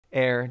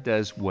Air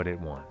does what it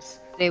wants.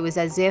 It was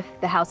as if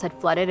the house had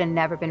flooded and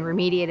never been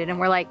remediated, and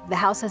we're like, the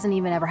house hasn't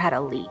even ever had a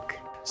leak.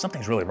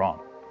 Something's really wrong.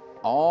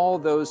 All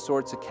those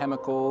sorts of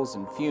chemicals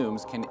and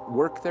fumes can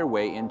work their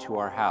way into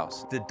our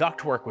house. The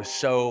ductwork was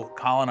so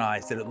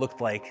colonized that it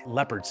looked like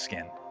leopard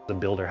skin. The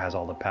builder has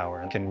all the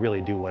power and can really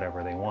do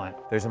whatever they want.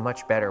 There's a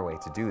much better way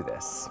to do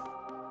this.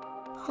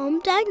 Home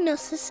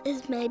diagnosis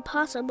is made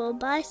possible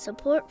by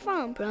support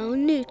from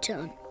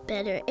Newton.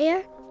 Better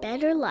air,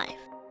 better life.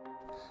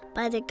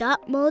 By the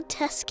Got Mold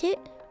Test Kit,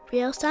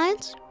 real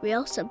science,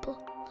 real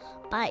simple.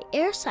 By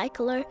Air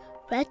Cycler,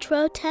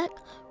 RetroTech,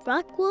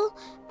 Rockwool,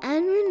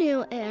 and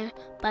Renew Air.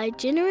 By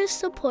generous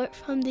support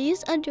from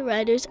these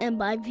underwriters and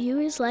by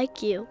viewers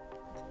like you.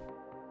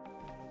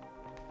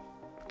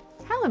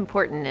 How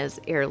important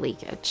is air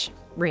leakage,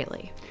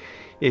 really?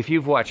 If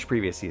you've watched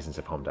previous seasons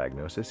of Home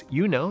Diagnosis,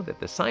 you know that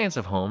the science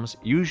of homes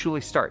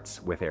usually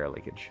starts with air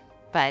leakage.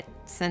 But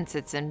since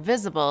it's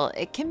invisible,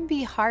 it can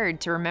be hard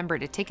to remember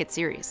to take it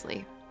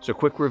seriously. So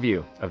quick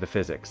review of the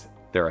physics.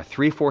 There are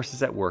 3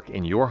 forces at work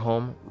in your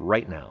home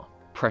right now.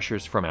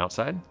 Pressures from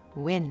outside.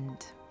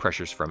 Wind.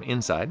 Pressures from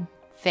inside.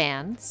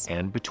 Fans.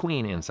 And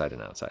between inside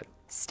and outside.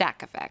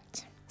 Stack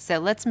effect. So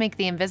let's make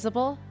the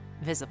invisible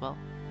visible.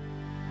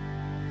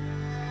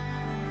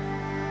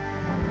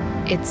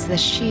 It's the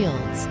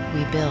shields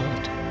we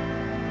build.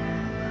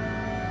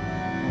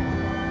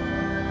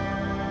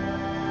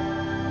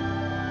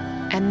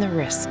 And the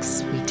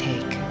risks we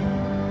take.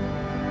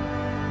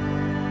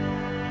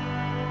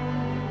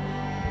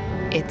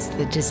 It's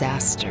the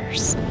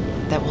disasters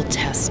that will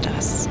test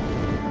us.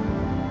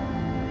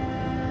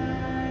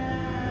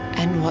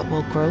 And what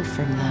will grow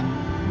from them.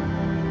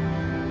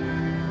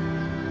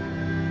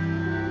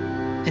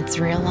 It's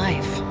real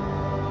life.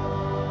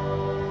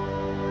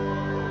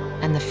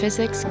 And the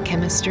physics,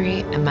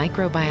 chemistry, and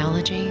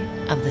microbiology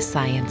of the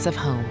science of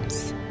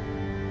homes.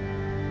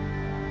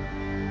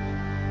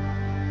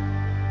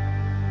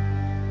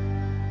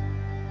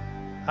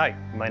 Hi,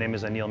 my name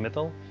is Anil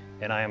Mittal,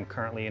 and I am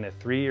currently in a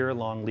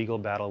 3-year-long legal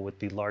battle with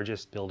the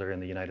largest builder in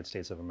the United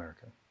States of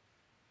America.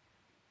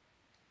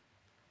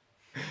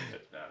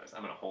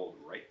 I'm gonna hold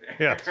right there.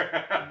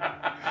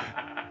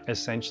 Yeah.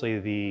 Essentially,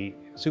 the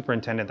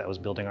superintendent that was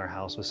building our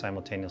house was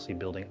simultaneously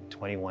building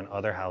 21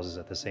 other houses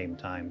at the same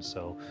time.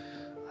 So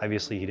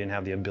obviously he didn't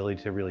have the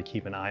ability to really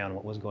keep an eye on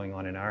what was going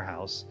on in our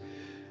house.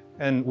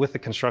 And with the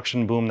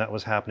construction boom that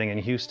was happening in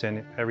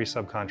Houston, every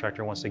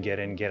subcontractor wants to get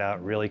in, get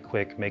out really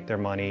quick, make their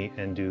money,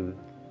 and do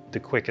the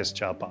quickest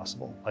job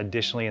possible.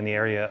 Additionally, in the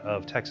area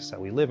of Texas that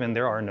we live in,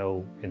 there are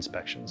no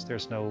inspections.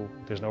 There's no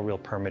real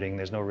permitting.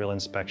 There's no real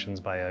inspections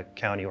by a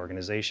county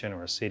organization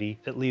or a city.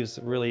 It leaves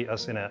really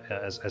us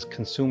as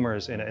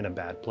consumers in a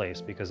bad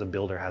place because the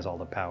builder has all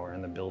the power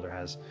and the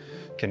builder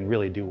can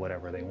really do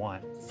whatever they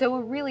want. So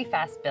a really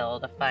fast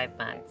build of 5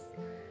 months.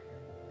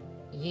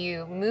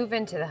 You move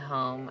into the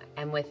home,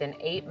 and within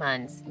 8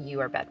 months, you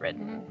are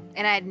bedridden. Mm-hmm.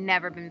 And I had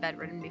never been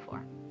bedridden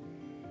before.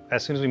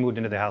 As soon as we moved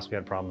into the house, we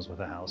had problems with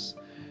the house.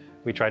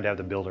 We tried to have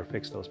the builder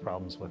fix those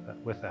problems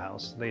with the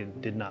house. They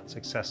did not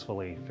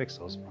successfully fix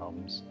those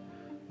problems.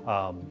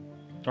 Or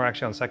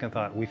actually, on second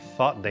thought, we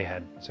thought they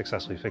had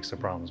successfully fixed the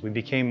problems. We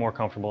became more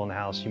comfortable in the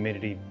house.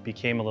 Humidity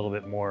became a little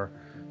bit more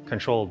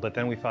controlled, but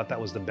then we thought that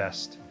was the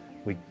best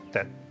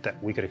that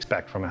we could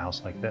expect from a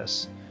house like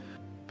this.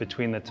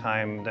 Between the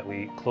time that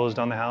we closed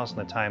on the house and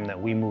the time that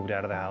we moved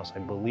out of the house, I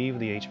believe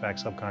the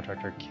HVAC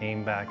subcontractor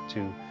came back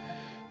to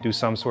do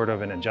some sort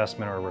of an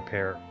adjustment or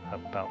repair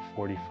about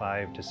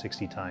 45 to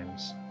 60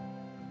 times.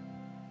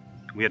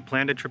 We had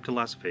planned a trip to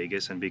Las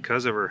Vegas, and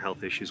because of her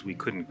health issues, we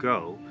couldn't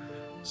go.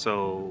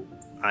 So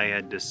I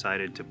had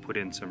decided to put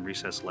in some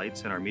recessed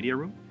lights in our media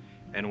room.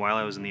 And while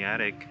I was in the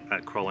attic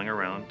crawling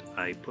around,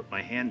 I put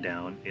my hand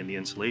down in the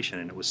insulation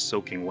and it was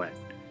soaking wet.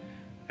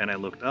 And I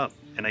looked up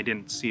and I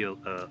didn't see a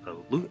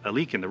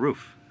leak in the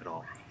roof at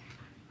all.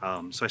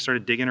 So I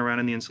started digging around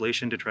in the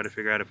insulation to try to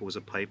figure out if it was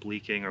a pipe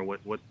leaking or what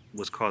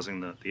was causing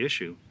the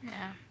issue.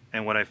 Yeah.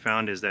 And what I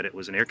found is that it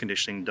was an air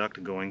conditioning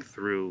duct going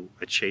through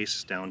a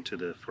chase down to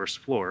the first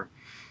floor,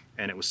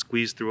 and it was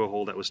squeezed through a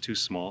hole that was too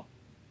small.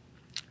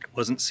 It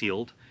wasn't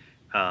sealed,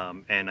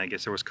 and I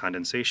guess there was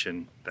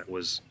condensation that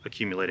was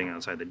accumulating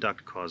outside the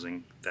duct,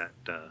 causing that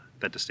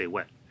to stay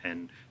wet.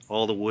 And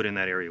all the wood in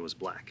that area was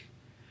black.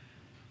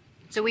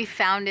 So we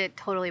found it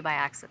totally by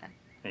accident.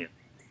 Yeah.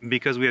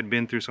 Because we had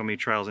been through so many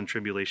trials and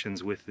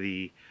tribulations with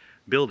the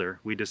builder,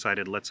 we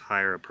decided let's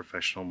hire a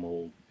professional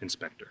mold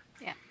inspector.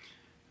 Yeah.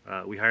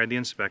 We hired the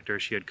inspector.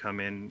 She had come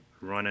in,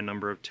 run a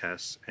number of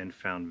tests, and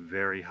found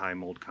very high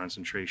mold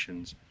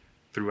concentrations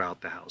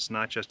throughout the house,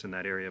 not just in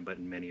that area, but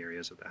in many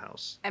areas of the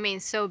house. I mean,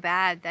 so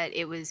bad that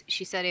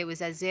she said it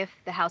was as if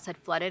the house had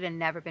flooded and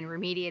never been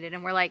remediated.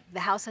 And we're like,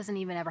 the house hasn't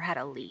even ever had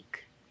a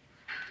leak.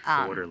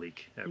 Water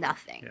leak. Ever.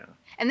 Nothing. Yeah.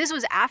 And this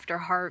was after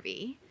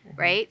Harvey,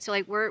 right? So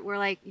like we're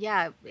like,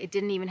 yeah, it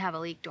didn't even have a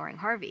leak during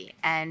Harvey.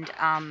 And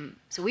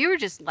so we were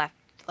just left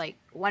like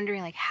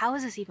wondering like, how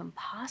is this even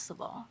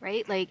possible,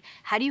 right? Like,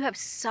 how do you have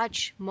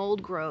such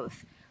mold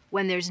growth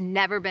when there's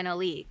never been a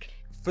leak?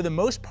 For the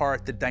most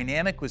part, the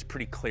dynamic was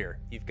pretty clear.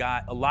 You've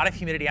got a lot of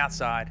humidity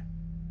outside.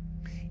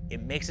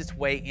 It makes its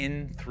way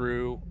in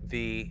through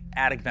the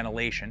attic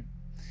ventilation.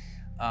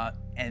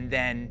 And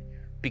then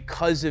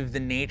because of the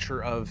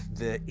nature of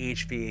the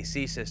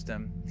HVAC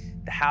system,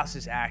 the house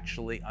is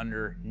actually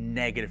under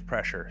negative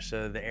pressure.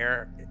 So the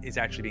air is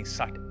actually being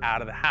sucked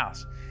out of the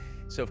house.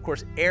 So of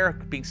course, air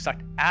being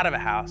sucked out of a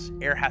house,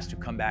 air has to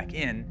come back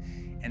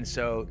in. And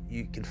so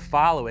you can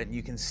follow it and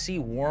you can see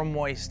warm,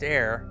 moist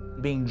air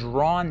being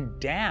drawn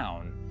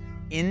down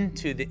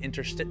into the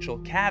interstitial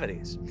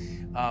cavities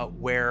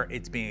where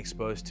it's being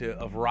exposed to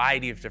a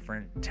variety of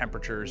different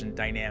temperatures and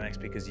dynamics,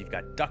 because you've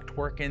got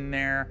ductwork in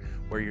there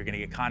where you're going to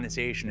get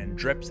condensation and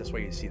drips. That's why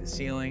you see the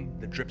ceiling,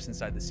 the drips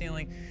inside the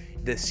ceiling.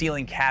 The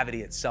ceiling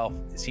cavity itself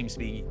seems to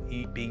be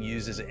being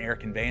used as an air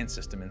conveyance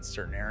system in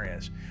certain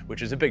areas,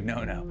 which is a big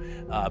no-no,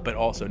 but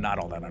also not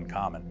all that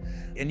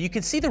uncommon. And you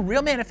can see the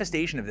real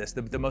manifestation of this,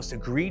 the most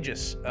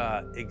egregious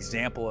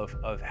example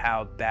of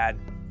how bad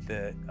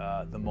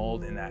the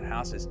mold in that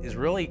house is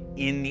really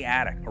in the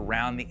attic,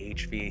 around the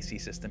HVAC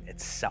system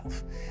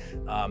itself.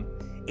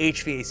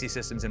 HVAC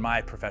systems, in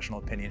my professional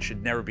opinion,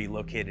 should never be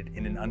located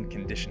in an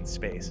unconditioned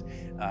space.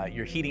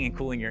 You're heating and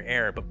cooling your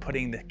air, but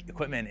putting the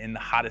equipment in the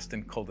hottest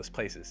and coldest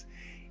places.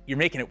 You're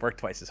making it work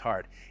twice as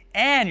hard.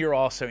 And you're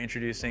also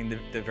introducing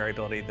the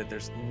variability that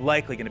there's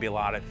likely going to be a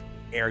lot of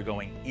air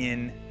going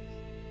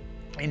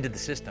into the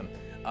system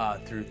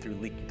through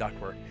leaky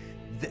ductwork.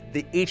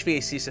 The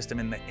HVAC system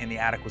in the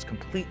attic was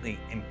completely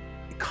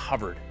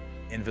covered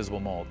in visible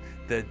mold.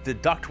 The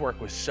ductwork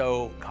was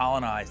so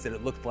colonized that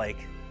it looked like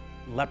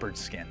leopard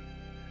skin.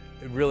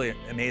 Really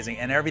amazing,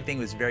 and everything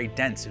was very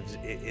dense.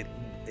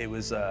 It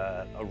was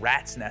a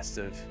rat's nest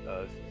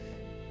of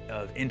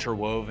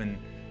interwoven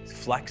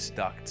flex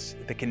ducts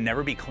that can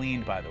never be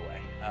cleaned, by the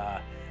way.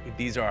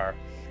 These are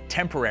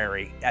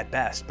temporary at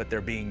best, but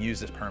they're being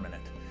used as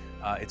permanent.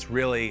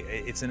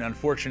 It's an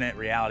unfortunate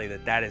reality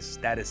that is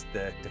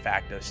the de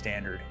facto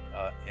standard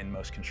in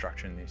most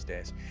construction these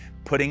days.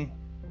 Putting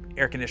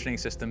air conditioning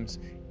systems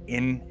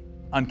in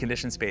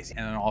unconditioned space and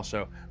then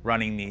also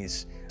running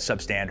these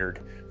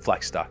substandard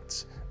flex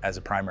ducts as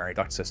a primary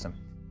duct system.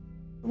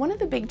 One of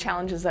the big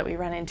challenges that we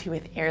run into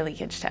with air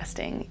leakage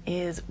testing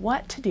is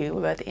what to do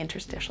about the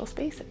interstitial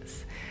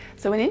spaces.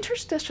 So an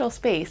interstitial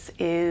space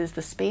is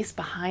the space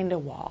behind a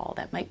wall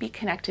that might be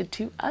connected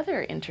to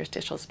other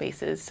interstitial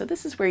spaces. So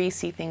this is where you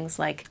see things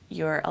like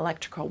your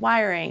electrical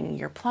wiring,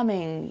 your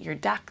plumbing, your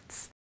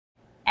ducts.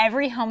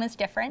 Every home is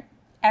different.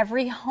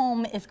 Every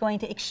home is going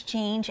to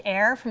exchange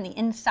air from the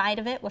inside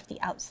of it with the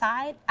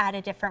outside at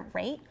a different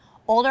rate.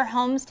 Older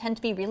homes tend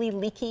to be really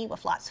leaky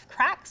with lots of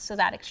cracks, so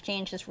that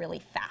exchange is really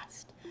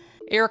fast.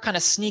 Air kind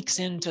of sneaks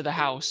into the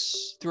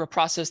house through a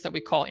process that we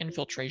call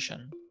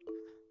infiltration.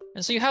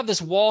 And so you have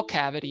this wall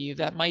cavity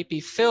that might be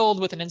filled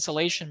with an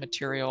insulation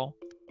material.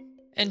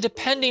 And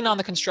depending on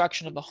the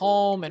construction of the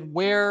home and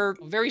where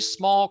very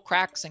small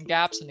cracks and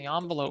gaps in the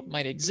envelope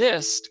might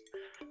exist,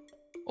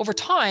 over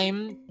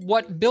time,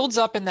 what builds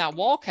up in that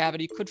wall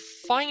cavity could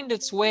find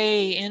its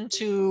way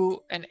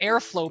into an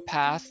airflow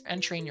path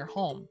entering your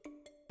home.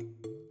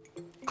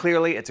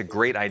 Clearly, it's a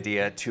great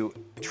idea to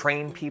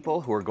train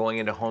people who are going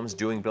into homes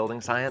doing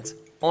building science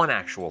on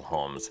actual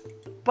homes.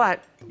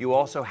 But you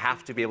also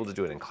have to be able to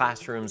do it in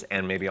classrooms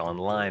and maybe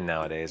online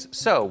nowadays.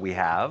 So we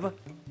have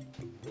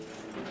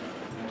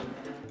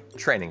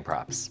training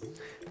props.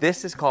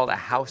 This is called a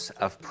house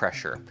of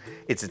pressure.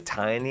 It's a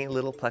tiny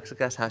little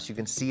plexiglass house you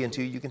can see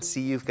into. You can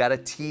see you've got a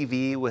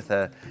TV with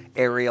an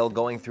aerial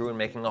going through and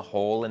making a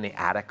hole in the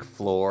attic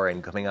floor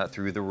and coming out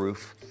through the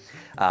roof.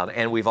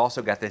 And we've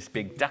also got this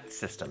big duct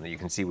system that you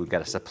can see we've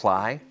got a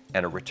supply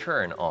and a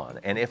return on.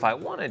 And if I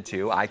wanted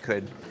to, I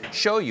could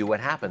show you what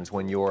happens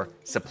when your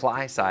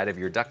supply side of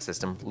your duct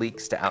system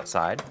leaks to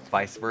outside,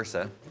 vice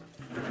versa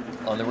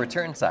on the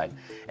return side.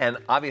 And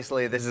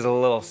obviously this is a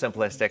little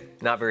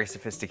simplistic, not very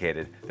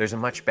sophisticated. There's a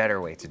much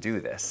better way to do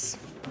this,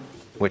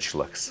 which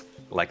looks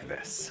like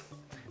this.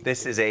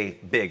 This is a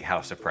big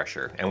house of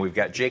pressure, and we've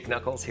got Jake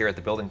Knuckles here at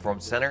the Building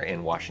Performance Center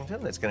in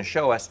Washington that's going to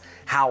show us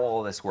how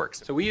all this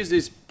works. So we use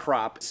these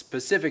props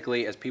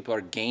specifically as people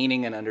are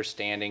gaining an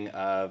understanding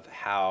of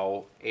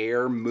how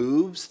air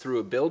moves through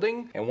a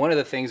building. And one of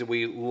the things that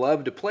we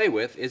love to play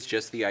with is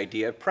just the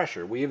idea of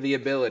pressure. We have the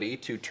ability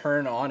to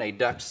turn on a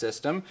duct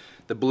system.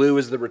 The blue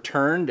is the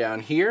return down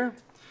here.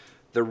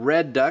 The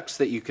red ducts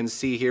that you can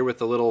see here with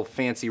the little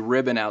fancy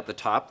ribbon out the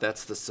top,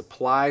 that's the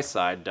supply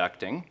side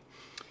ducting.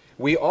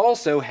 We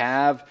also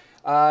have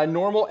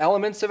normal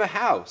elements of a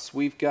house.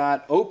 We've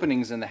got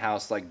openings in the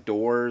house like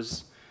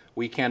doors.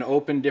 We can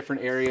open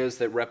different areas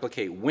that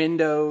replicate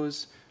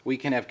windows. We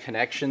can have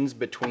connections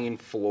between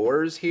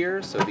floors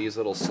here. So these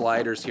little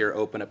sliders here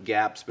open up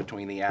gaps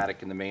between the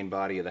attic and the main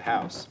body of the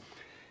house.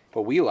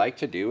 What we like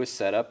to do is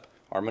set up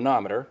our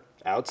manometer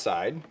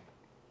outside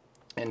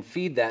and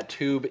feed that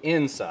tube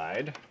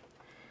inside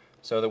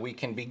so that we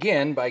can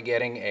begin by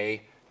getting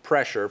a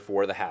pressure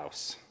for the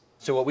house.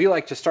 So what we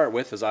like to start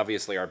with is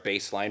obviously our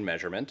baseline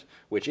measurement,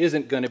 which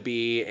isn't going to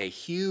be a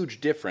huge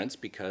difference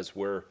because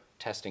we're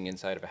testing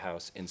inside of a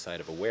house,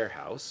 inside of a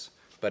warehouse.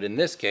 But in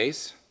this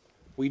case,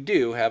 we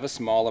do have a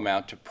small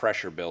amount of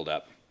pressure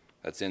buildup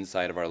that's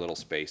inside of our little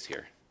space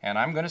here. And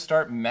I'm going to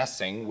start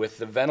messing with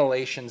the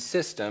ventilation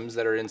systems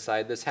that are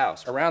inside this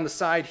house. Around the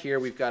side here,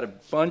 we've got a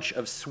bunch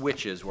of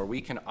switches where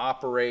we can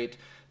operate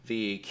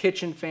the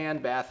kitchen fan,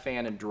 bath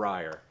fan, and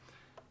dryer.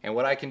 And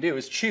what I can do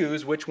is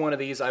choose which one of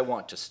these I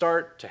want to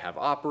start, to have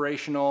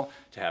operational,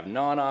 to have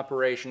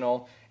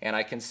non-operational, and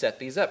I can set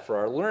these up for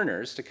our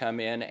learners to come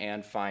in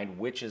and find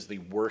which is the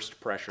worst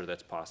pressure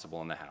that's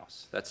possible in the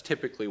house. That's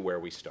typically where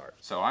we start.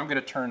 So I'm going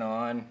to turn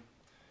on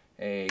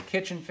a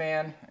kitchen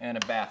fan and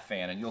a bath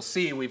fan, and you'll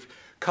see we've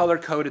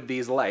color-coded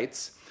these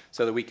lights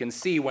so that we can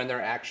see when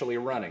they're actually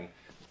running.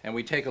 And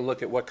we take a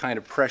look at what kind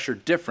of pressure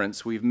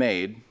difference we've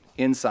made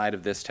inside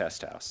of this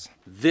test house.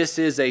 This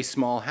is a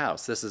small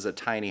house. This is a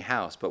tiny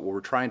house, but what we're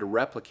trying to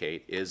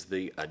replicate is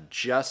the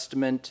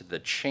adjustment, the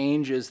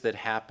changes that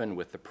happen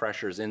with the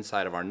pressures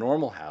inside of our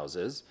normal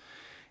houses,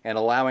 and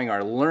allowing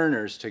our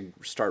learners to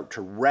start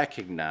to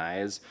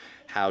recognize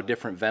how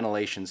different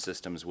ventilation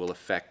systems will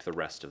affect the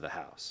rest of the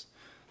house.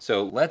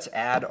 So let's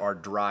add our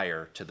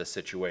dryer to the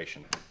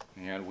situation.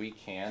 And we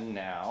can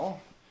now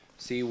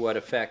see what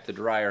effect the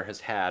dryer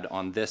has had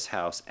on this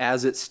house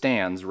as it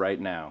stands right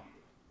now.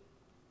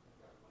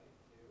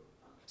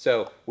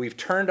 So we've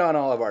turned on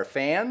all of our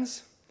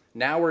fans.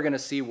 Now we're going to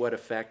see what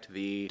effect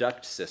the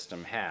duct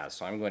system has.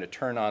 So I'm going to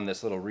turn on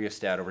this little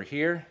rheostat over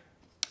here.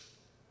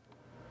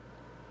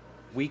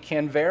 We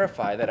can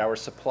verify that our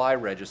supply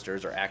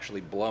registers are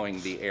actually blowing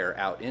the air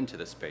out into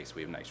the space.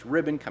 We have a nice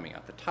ribbon coming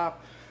out the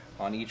top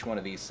on each one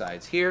of these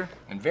sides here.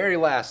 And very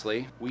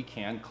lastly, we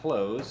can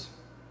close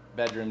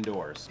bedroom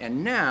doors.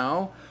 And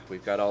now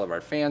we've got all of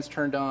our fans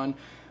turned on.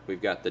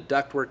 We've got the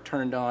ductwork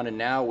turned on, and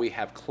now we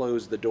have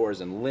closed the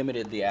doors and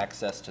limited the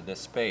access to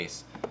this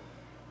space.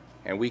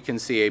 And we can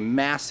see a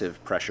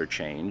massive pressure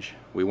change.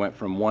 We went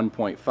from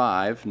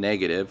 1.5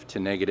 negative to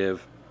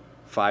negative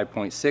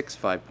 5.6,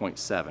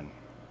 5.7.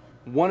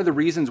 One of the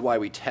reasons why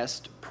we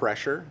test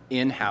pressure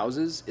in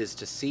houses is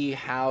to see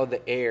how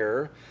the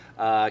air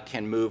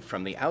can move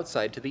from the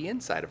outside to the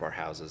inside of our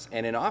houses.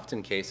 And in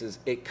often cases,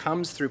 it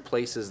comes through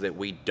places that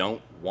we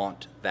don't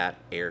want that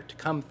air to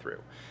come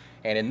through.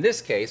 And in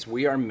this case,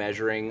 we are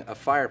measuring a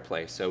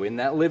fireplace. So in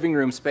that living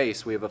room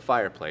space, we have a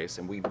fireplace,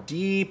 and we've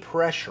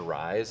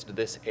depressurized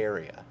this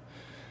area.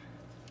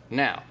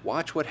 Now,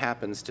 watch what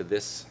happens to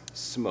this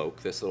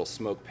smoke, this little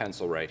smoke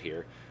pencil right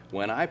here,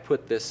 when I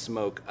put this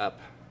smoke up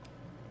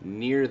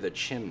near the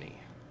chimney.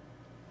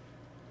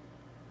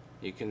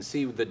 You can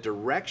see the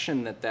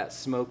direction that that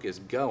smoke is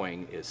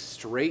going is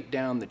straight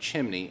down the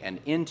chimney and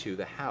into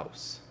the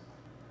house.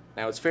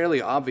 Now, it's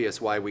fairly obvious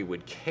why we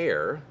would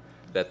care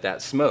that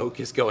that smoke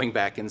is going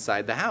back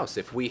inside the house.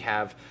 If we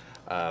have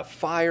a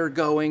fire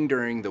going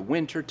during the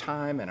winter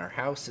time and our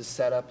house is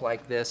set up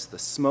like this, the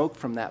smoke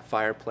from that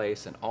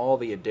fireplace and all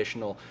the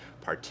additional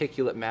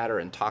particulate matter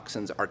and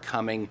toxins are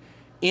coming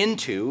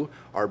into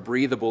our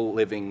breathable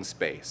living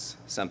space,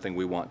 something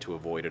we want to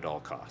avoid at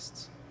all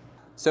costs.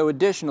 So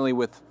additionally,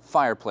 with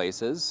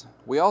fireplaces,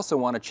 we also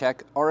want to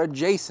check our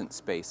adjacent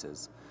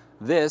spaces.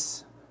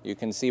 This, you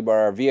can see by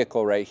our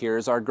vehicle right here,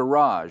 is our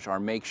garage, our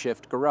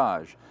makeshift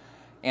garage.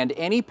 And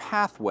any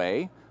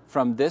pathway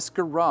from this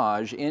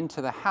garage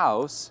into the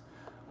house,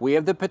 we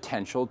have the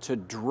potential to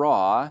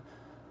draw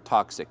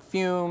toxic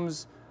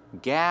fumes,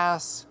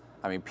 gas.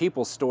 I mean,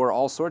 people store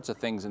all sorts of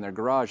things in their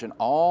garage, and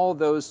all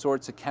those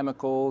sorts of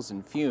chemicals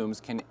and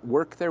fumes can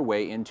work their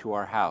way into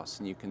our house.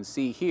 And you can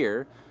see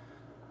here,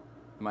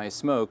 my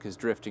smoke is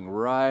drifting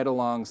right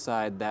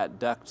alongside that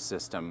duct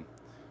system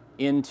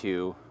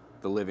into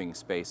the living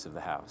space of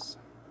the house.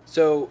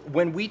 So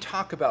when we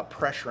talk about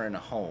pressure in a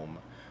home,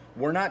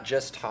 we're not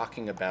just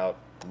talking about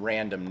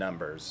random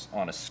numbers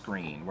on a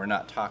screen. We're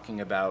not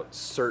talking about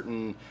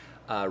certain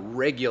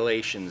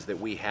regulations that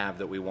we have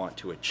that we want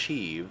to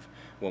achieve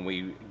when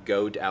we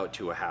go out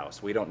to a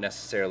house. We don't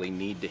necessarily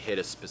need to hit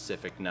a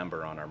specific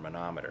number on our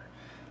manometer.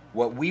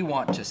 What we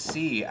want to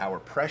see our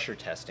pressure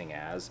testing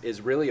as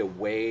is really a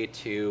way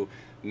to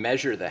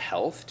measure the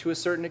health to a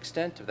certain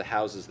extent of the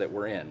houses that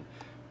we're in.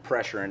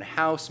 Pressure in a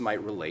house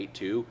might relate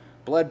to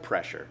blood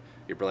pressure.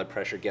 Your blood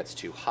pressure gets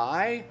too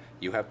high,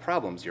 you have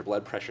problems. Your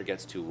blood pressure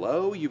gets too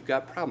low, you've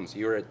got problems.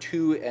 You're at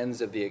two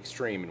ends of the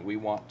extreme, and we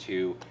want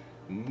to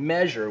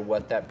measure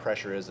what that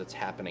pressure is that's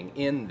happening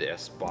in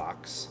this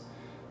box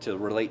to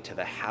relate to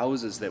the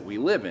houses that we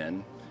live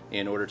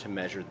in order to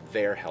measure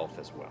their health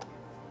as well.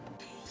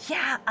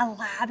 Yeah, a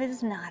lab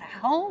is not a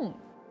home.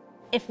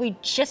 If we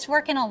just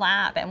work in a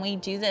lab and we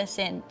do this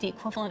in the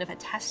equivalent of a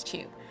test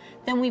tube,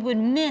 then we would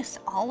miss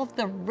all of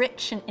the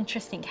rich and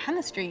interesting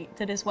chemistry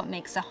that is what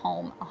makes a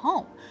home a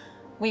home.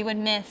 We would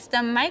miss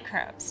the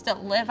microbes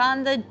that live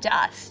on the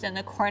dust in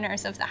the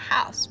corners of the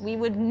house. We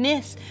would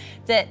miss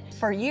that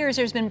for years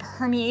there's been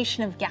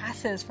permeation of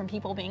gases from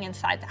people being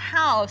inside the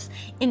house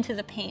into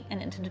the paint and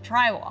into the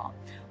drywall.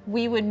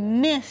 We would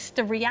miss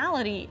the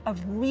reality of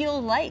real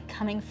light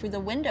coming through the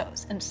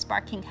windows and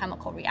sparking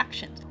chemical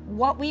reactions.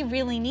 What we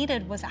really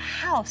needed was a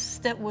house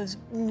that was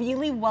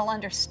really well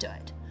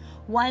understood,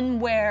 one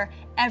where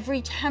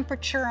every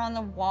temperature on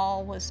the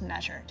wall was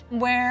measured,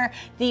 where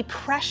the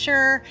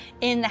pressure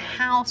in the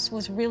house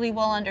was really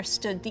well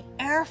understood, the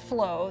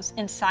airflows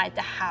inside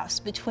the house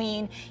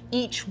between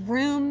each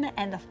room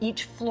and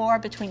each floor,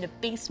 between the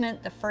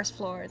basement, the first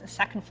floor, the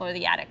second floor,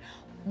 the attic.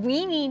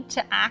 We need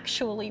to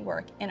actually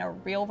work in a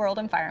real-world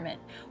environment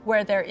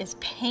where there is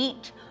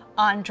paint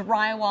on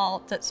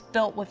drywall that's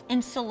built with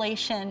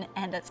insulation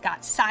and that's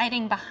got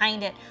siding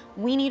behind it.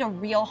 We need a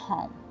real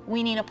home.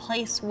 We need a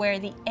place where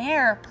the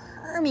air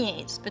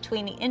permeates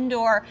between the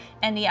indoor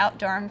and the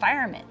outdoor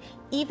environment.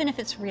 Even if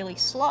it's really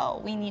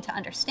slow, we need to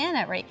understand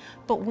that, right?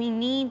 But we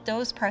need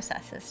those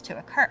processes to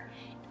occur.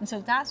 And so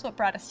that's what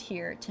brought us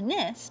here to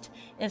NIST,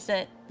 is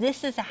that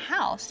this is a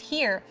house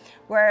here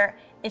where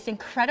it's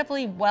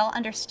incredibly well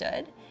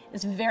understood,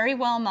 it's very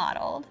well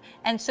modeled,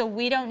 and so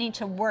we don't need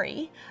to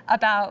worry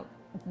about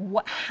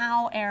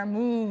how air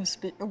moves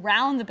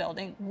around the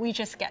building. We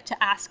just get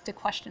to ask the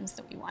questions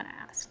that we want to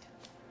ask.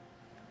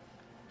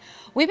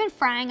 We've been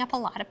frying up a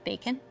lot of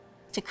bacon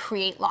to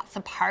create lots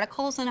of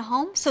particles in a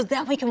home, so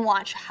then we can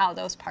watch how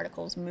those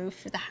particles move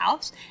through the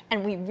house,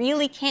 and we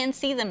really can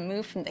see them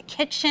move from the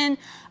kitchen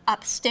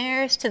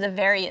upstairs to the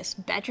various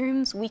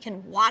bedrooms. We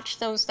can watch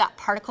that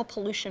particle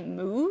pollution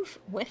move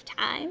with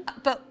time.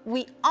 But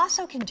we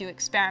also can do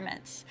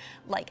experiments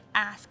like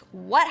ask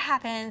what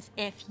happens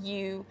if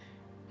you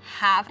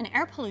have an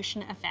air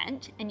pollution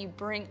event and you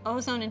bring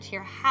ozone into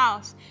your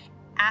house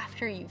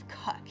after you've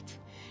cooked.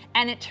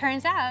 And it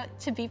turns out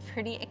to be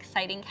pretty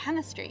exciting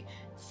chemistry.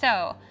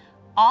 So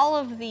all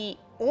of the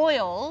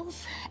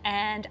oils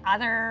and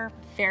other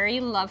very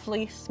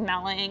lovely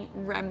smelling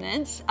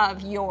remnants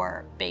of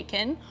your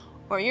bacon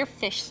or your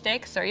fish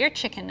sticks or your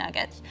chicken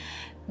nuggets,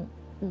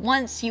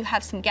 once you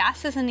have some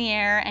gases in the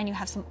air and you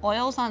have some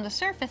oils on the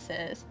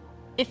surfaces,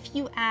 if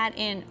you add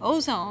in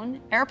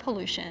ozone, air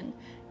pollution,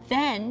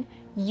 then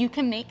you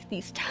can make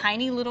these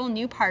tiny little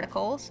new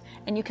particles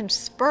and you can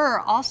spur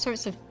all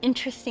sorts of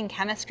interesting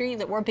chemistry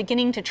that we're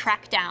beginning to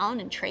track down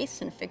and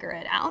trace and figure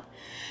it out.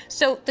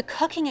 So the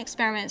cooking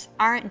experiments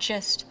aren't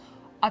just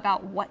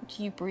about what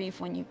do you breathe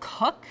when you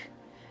cook.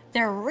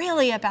 They're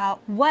really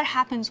about what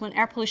happens when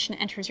air pollution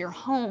enters your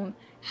home,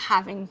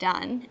 having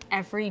done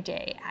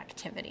everyday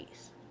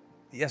activities.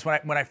 Yes,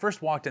 when I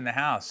first walked in the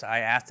house, I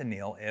asked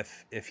Anil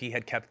if he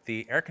had kept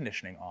the air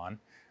conditioning on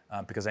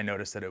because I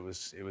noticed that it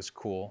was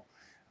cool.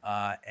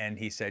 And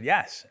he said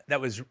yes. That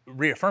was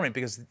reaffirming,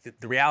 because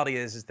the reality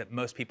is that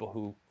most people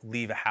who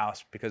leave a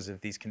house because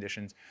of these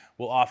conditions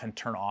will often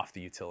turn off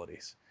the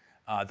utilities.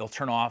 They'll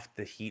turn off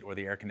the heat or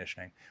the air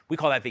conditioning. We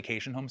call that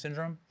vacation home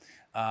syndrome.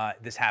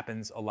 This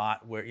happens a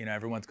lot where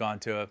everyone's gone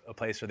to a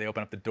place where they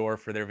open up the door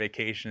for their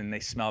vacation and they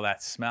smell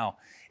that smell.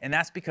 And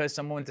that's because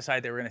someone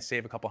decided they were going to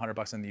save a couple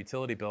 $100 on the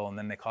utility bill, and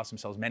then they cost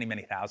themselves many,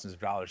 many thousands of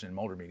dollars in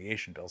mold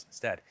remediation bills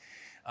instead.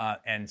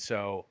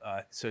 So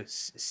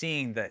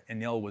seeing that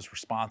Anil was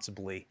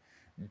responsibly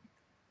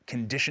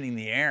conditioning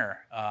the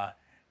air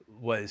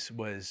was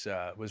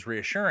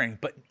reassuring.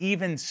 But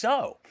even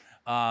so,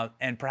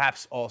 and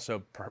perhaps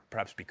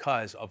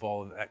because of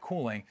all of that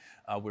cooling,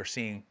 we're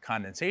seeing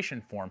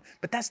condensation form.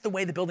 But that's the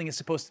way the building is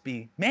supposed to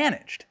be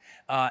managed,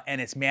 and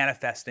it's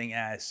manifesting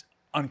as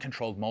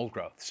uncontrolled mold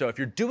growth. So if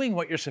you're doing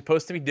what you're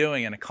supposed to be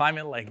doing in a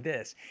climate like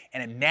this,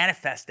 and it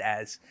manifests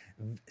as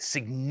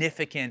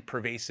significant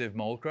pervasive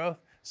mold growth,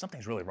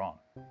 something's really wrong.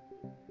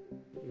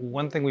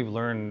 One thing we've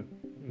learned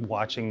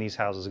watching these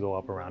houses go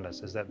up around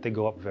us is that they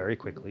go up very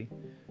quickly.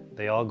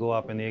 They all go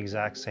up in the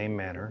exact same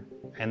manner,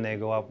 and they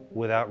go up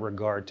without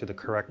regard to the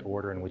correct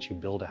order in which you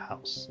build a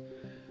house.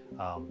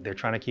 They're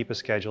trying to keep a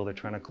schedule, they're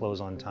trying to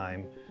close on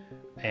time,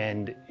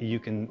 and you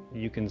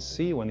can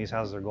see when these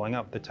houses are going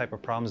up the type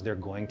of problems they're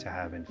going to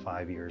have in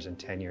 5 years and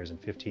 10 years and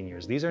 15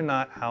 years. These are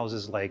not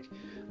houses like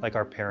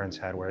our parents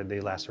had, where they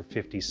last for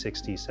 50,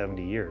 60,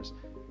 70 years.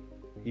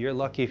 You're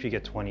lucky if you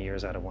get 20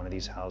 years out of one of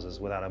these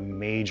houses without a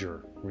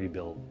major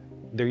rebuild.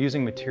 They're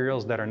using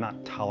materials that are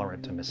not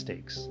tolerant to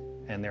mistakes.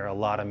 And there are a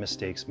lot of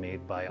mistakes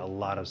made by a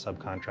lot of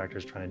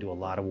subcontractors trying to do a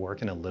lot of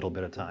work in a little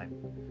bit of time.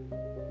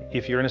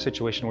 If you're in a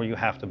situation where you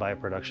have to buy a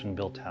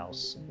production-built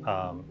house,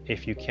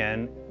 if you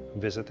can,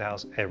 visit the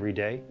house every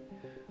day.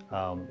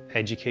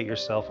 Educate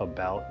yourself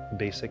about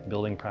basic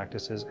building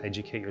practices,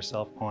 educate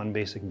yourself on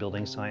basic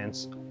building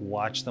science,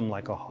 watch them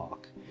like a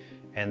hawk,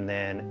 and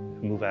then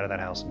move out of that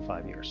house in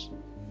 5 years.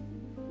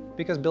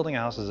 Because building a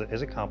house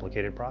is a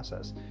complicated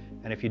process.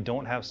 And if you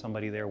don't have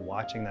somebody there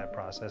watching that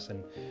process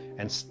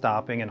and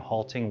stopping and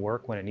halting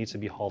work when it needs to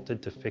be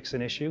halted to fix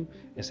an issue,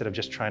 instead of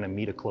just trying to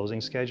meet a closing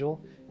schedule,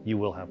 you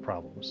will have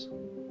problems.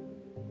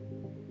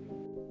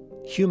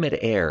 Humid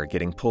air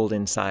getting pulled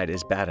inside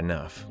is bad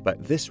enough,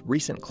 but this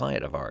recent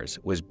client of ours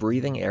was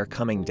breathing air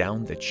coming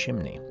down the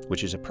chimney,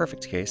 which is a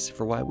perfect case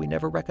for why we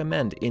never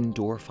recommend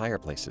indoor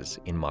fireplaces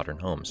in modern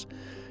homes.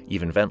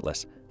 Even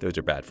ventless, those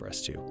are bad for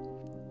us too.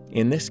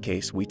 In this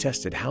case, we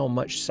tested how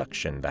much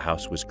suction the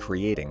house was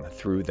creating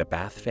through the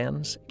bath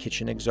fans,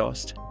 kitchen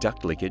exhaust,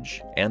 duct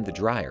leakage, and the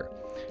dryer.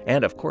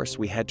 And of course,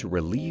 we had to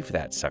relieve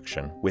that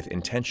suction with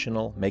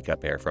intentional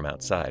makeup air from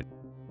outside.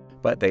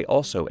 But they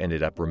also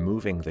ended up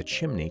removing the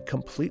chimney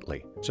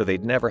completely, so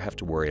they'd never have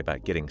to worry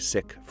about getting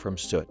sick from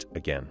soot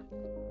again.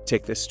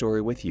 Take this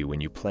story with you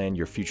when you plan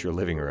your future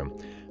living room.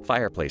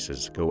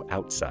 Fireplaces go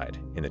outside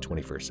in the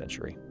 21st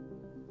century.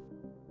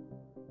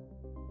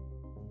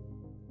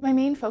 My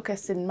main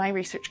focus in my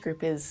research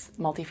group is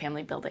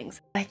multifamily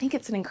buildings. I think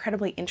it's an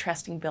incredibly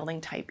interesting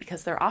building type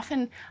because they're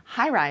often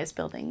high-rise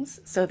buildings,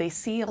 so they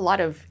see a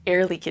lot of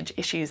air leakage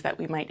issues that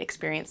we might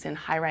experience in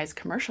high-rise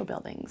commercial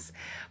buildings.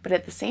 But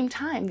at the same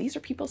time, these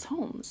are people's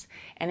homes,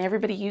 and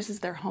everybody uses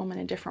their home in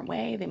a different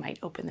way. They might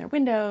open their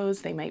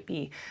windows, they might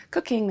be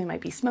cooking, they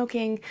might be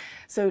smoking.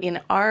 So in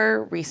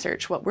our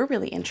research, what we're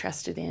really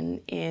interested in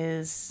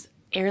is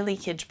air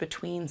leakage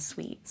between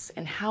suites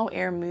and how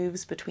air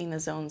moves between the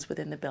zones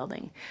within the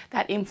building.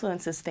 That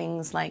influences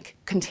things like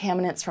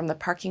contaminants from the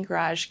parking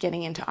garage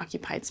getting into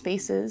occupied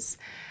spaces.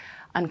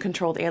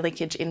 Uncontrolled air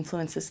leakage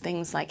influences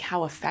things like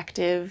how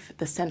effective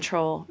the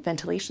central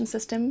ventilation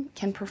system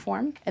can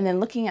perform. And then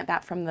looking at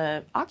that from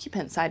the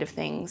occupant side of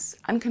things,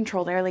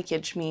 uncontrolled air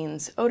leakage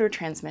means odor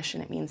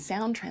transmission, it means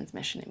sound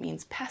transmission, it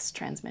means pest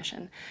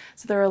transmission.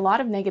 So there are a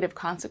lot of negative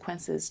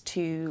consequences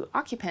to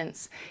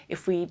occupants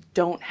if we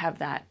don't have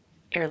that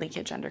air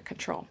leakage under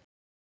control.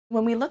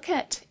 When we look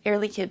at air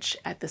leakage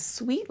at the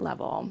suite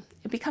level,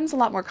 it becomes a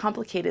lot more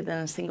complicated than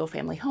a single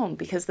family home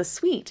because the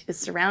suite is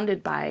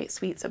surrounded by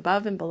suites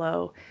above and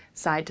below,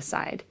 side to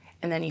side,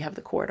 and then you have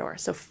the corridor.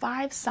 So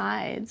 5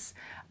 sides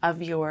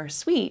of your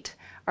suite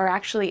are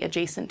actually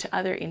adjacent to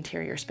other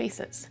interior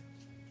spaces.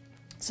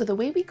 So the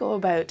way we go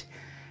about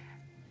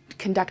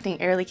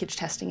conducting air leakage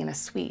testing in a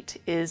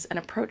suite is an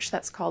approach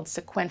that's called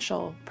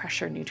sequential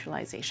pressure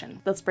neutralization.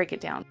 Let's break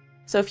it down.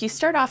 So if you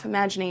start off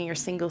imagining your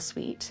single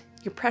suite,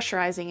 you're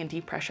pressurizing and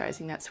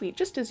depressurizing that suite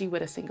just as you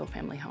would a single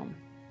family home.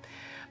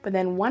 But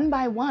then one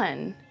by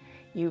one,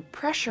 you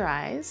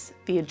pressurize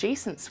the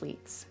adjacent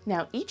suites.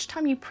 Now, each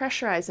time you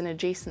pressurize an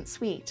adjacent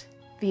suite,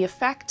 the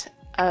effect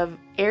of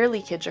air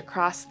leakage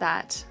across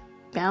that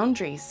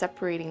boundary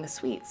separating the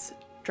suites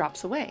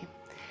drops away.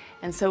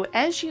 And so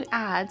as you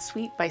add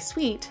suite by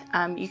suite,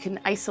 you can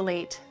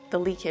isolate the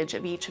leakage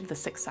of each of the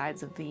 6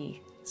 sides of the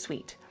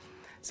suite.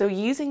 So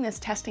using this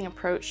testing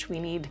approach, we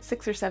need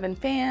 6 or 7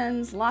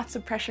 fans, lots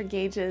of pressure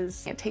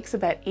gauges. It takes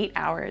about 8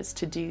 hours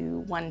to do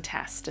one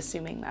test,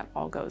 assuming that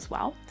all goes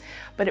well.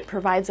 But it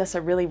provides us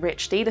a really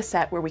rich data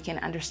set where we can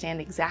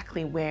understand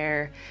exactly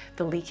where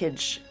the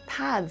leakage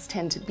paths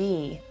tend to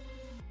be.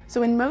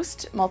 So in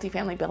most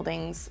multifamily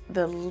buildings,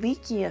 the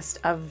leakiest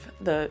of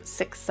the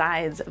 6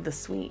 sides of the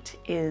suite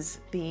is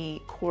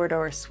the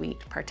corridor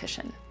suite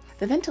partition.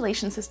 The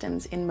ventilation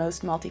systems in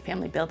most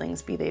multifamily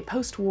buildings, be they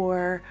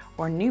post-war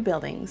or new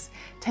buildings,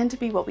 tend to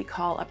be what we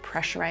call a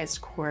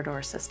pressurized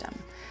corridor system.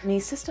 And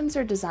these systems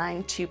are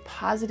designed to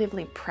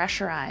positively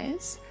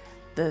pressurize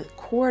the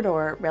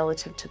corridor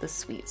relative to the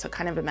suite. So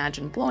kind of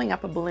imagine blowing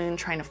up a balloon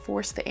trying to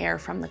force the air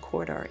from the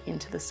corridor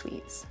into the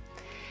suites.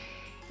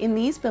 In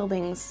these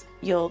buildings,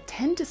 you'll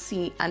tend to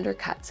see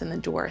undercuts in the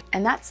door,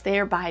 and that's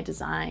there by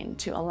design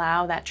to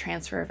allow that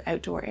transfer of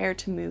outdoor air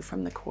to move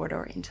from the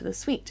corridor into the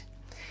suite.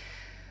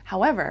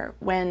 However,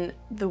 when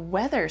the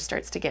weather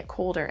starts to get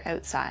colder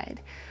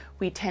outside,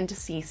 we tend to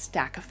see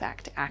stack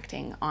effect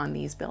acting on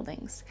these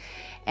buildings.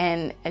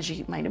 And as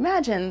you might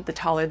imagine, the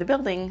taller the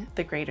building,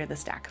 the greater the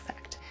stack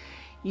effect.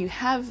 You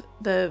have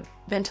the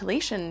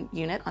ventilation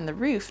unit on the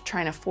roof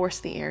trying to force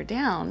the air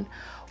down,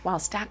 while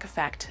stack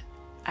effect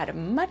at a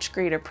much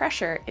greater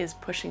pressure is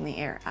pushing the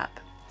air up.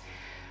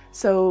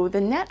 So the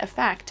net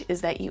effect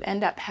is that you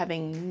end up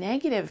having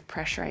negative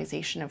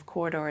pressurization of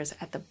corridors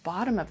at the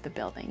bottom of the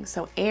building.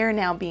 So air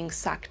now being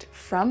sucked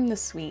from the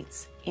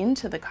suites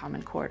into the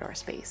common corridor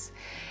space,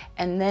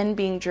 and then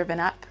being driven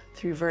up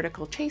through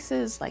vertical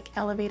chases like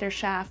elevator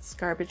shafts,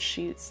 garbage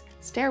chutes,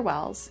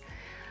 stairwells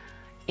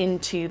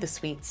into the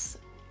suites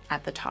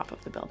at the top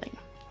of the building.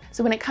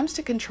 So when it comes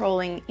to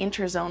controlling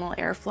interzonal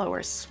airflow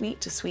or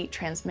suite-to-suite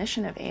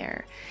transmission of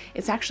air,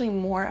 it's actually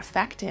more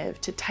effective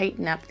to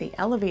tighten up the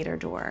elevator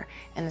door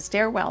and the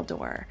stairwell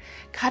door,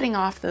 cutting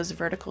off those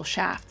vertical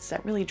shafts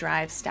that really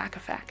drive stack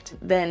effect,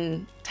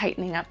 than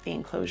tightening up the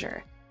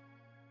enclosure.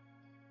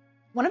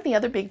 One of the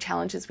other big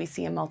challenges we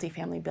see in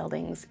multifamily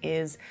buildings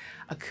is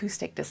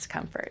acoustic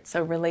discomfort.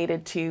 So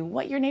related to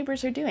what your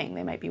neighbors are doing.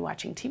 They might be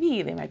watching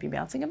TV, they might be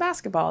bouncing a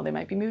basketball, they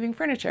might be moving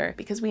furniture,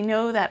 because we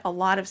know that a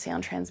lot of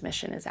sound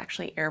transmission is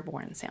actually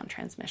airborne sound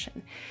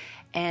transmission.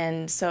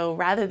 And so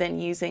rather than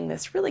using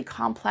this really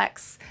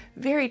complex,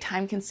 very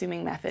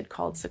time-consuming method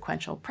called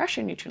sequential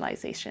pressure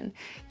neutralization,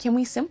 can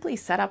we simply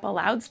set up a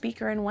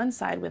loudspeaker on one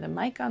side with a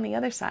mic on the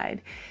other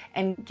side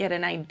and get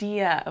an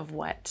idea of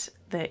what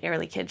the air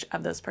leakage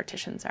of those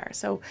partitions are?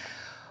 So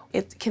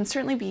it can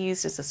certainly be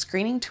used as a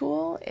screening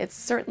tool.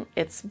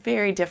 It's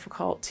very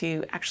difficult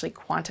to actually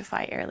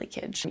quantify air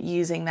leakage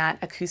using that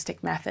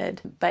acoustic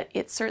method, but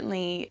it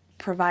certainly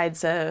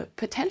provides a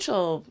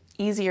potential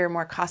easier,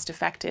 more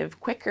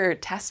cost-effective, quicker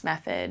test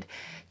method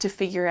to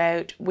figure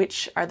out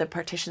which are the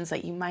partitions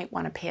that you might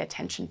want to pay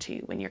attention to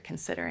when you're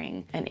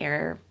considering an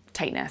air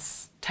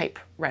tightness type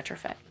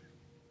retrofit.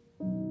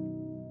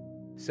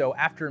 So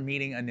after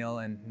meeting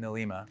Anil and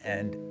Nilima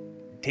and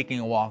taking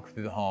a walk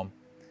through the home,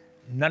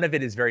 none of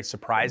it is very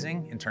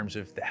surprising in terms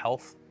of the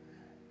health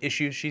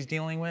issues she's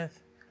dealing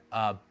with.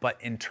 But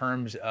in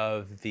terms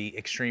of the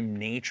extreme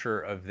nature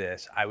of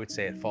this, I would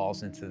say it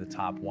falls into the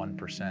top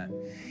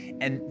 1%.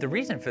 And the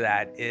reason for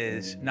that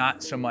is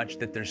not so much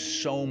that there's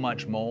so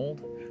much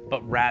mold,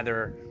 but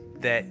rather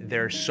that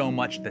there's so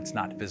much that's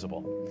not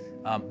visible.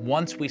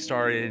 Once we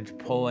started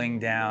pulling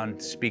down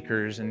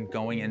speakers and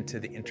going into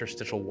the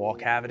interstitial wall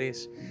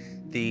cavities,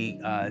 the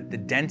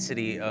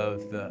density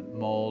of the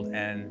mold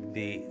and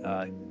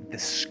the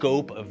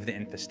scope of the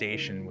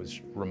infestation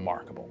was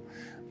remarkable.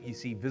 You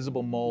see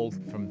visible mold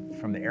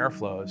from the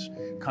airflows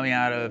coming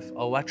out of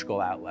electrical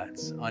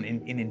outlets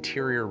in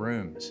interior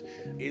rooms.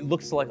 It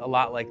looks a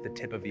lot like the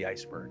tip of the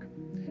iceberg,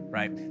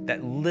 right?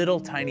 That little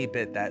tiny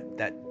bit,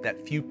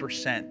 that few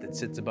percent that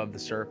sits above the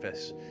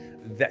surface,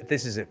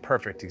 this is a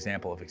perfect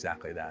example of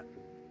exactly that.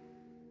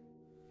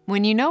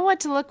 When you know what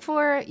to look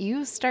for,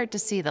 you start to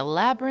see the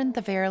labyrinth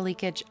of air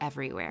leakage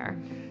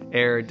everywhere.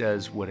 Air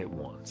does what it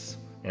wants.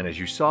 And as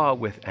you saw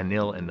with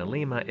Anil and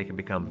Nilima, it can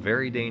become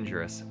very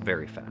dangerous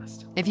very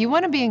fast. If you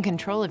want to be in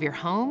control of your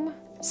home,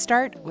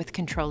 start with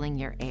controlling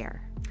your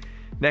air.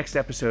 Next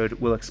episode,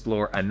 we'll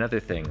explore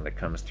another thing that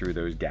comes through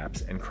those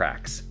gaps and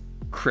cracks: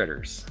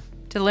 critters.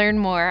 To learn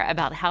more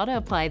about how to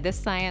apply this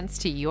science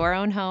to your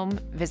own home,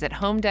 visit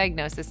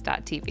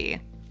homediagnosis.tv.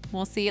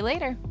 We'll see you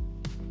later.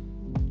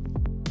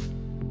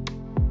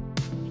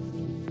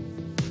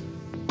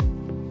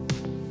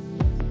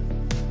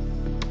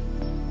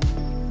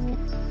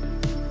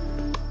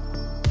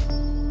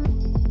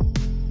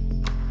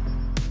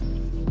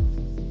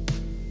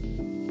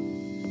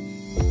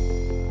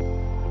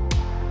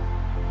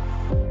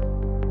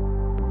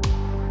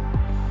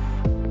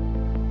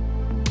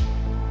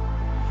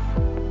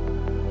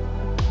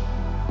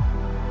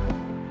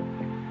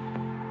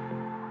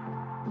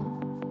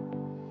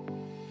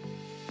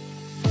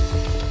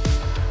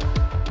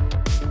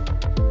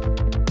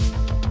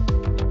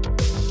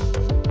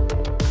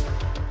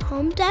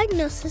 Home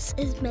Diagnosis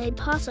is made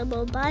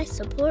possible by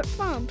support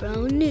from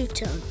Brown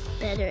Newton.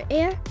 Better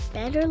air,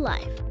 better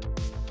life.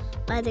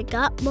 By the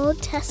Got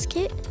Mold Test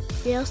Kit,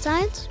 real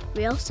science,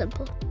 real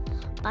simple.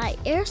 By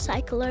Air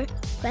Cycler,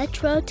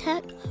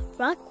 RetroTech,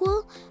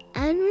 Rockwool,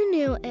 and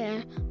Renew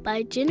Air.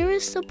 By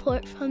generous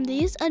support from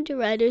these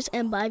underwriters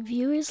and by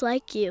viewers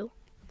like you.